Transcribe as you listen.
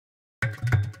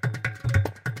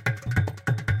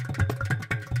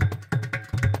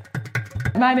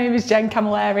My name is Jenn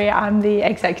Camilleri. I'm the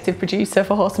executive producer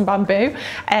for Horse and Bamboo,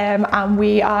 and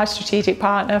we are a strategic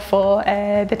partner for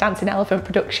the Dancing Elephant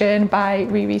production by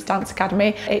Riri's Dance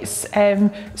Academy. It's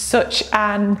such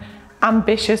an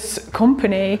ambitious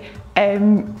company,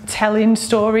 telling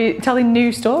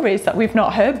new stories that we've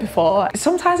not heard before.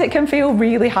 Sometimes it can feel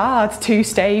really hard to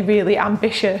stay really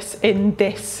ambitious in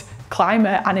this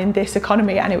climate and in this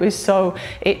economy, and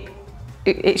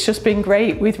it's just been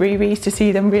great with Riri's to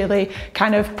see them really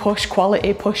kind of push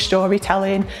quality, push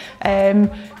storytelling,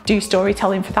 do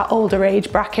storytelling for that older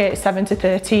age bracket, 7 to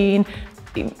 13.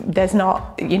 There's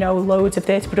not, loads of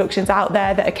theatre productions out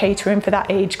there that are catering for that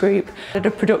age group. The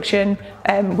production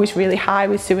was really high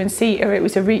with Sue and Sita. It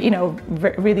was a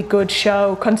really good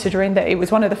show, considering that it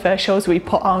was one of the first shows we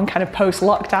put on kind of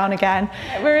post-lockdown again.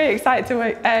 We're really excited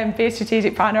to be a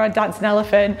strategic partner on Dancing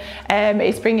Elephant.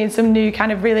 It's bringing some new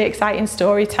kind of really exciting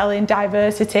storytelling,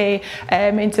 diversity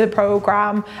into the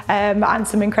programme, and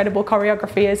some incredible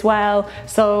choreography as well.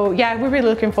 So yeah, we're really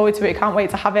looking forward to it. Can't wait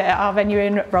to have it at our venue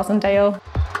in Rosendale.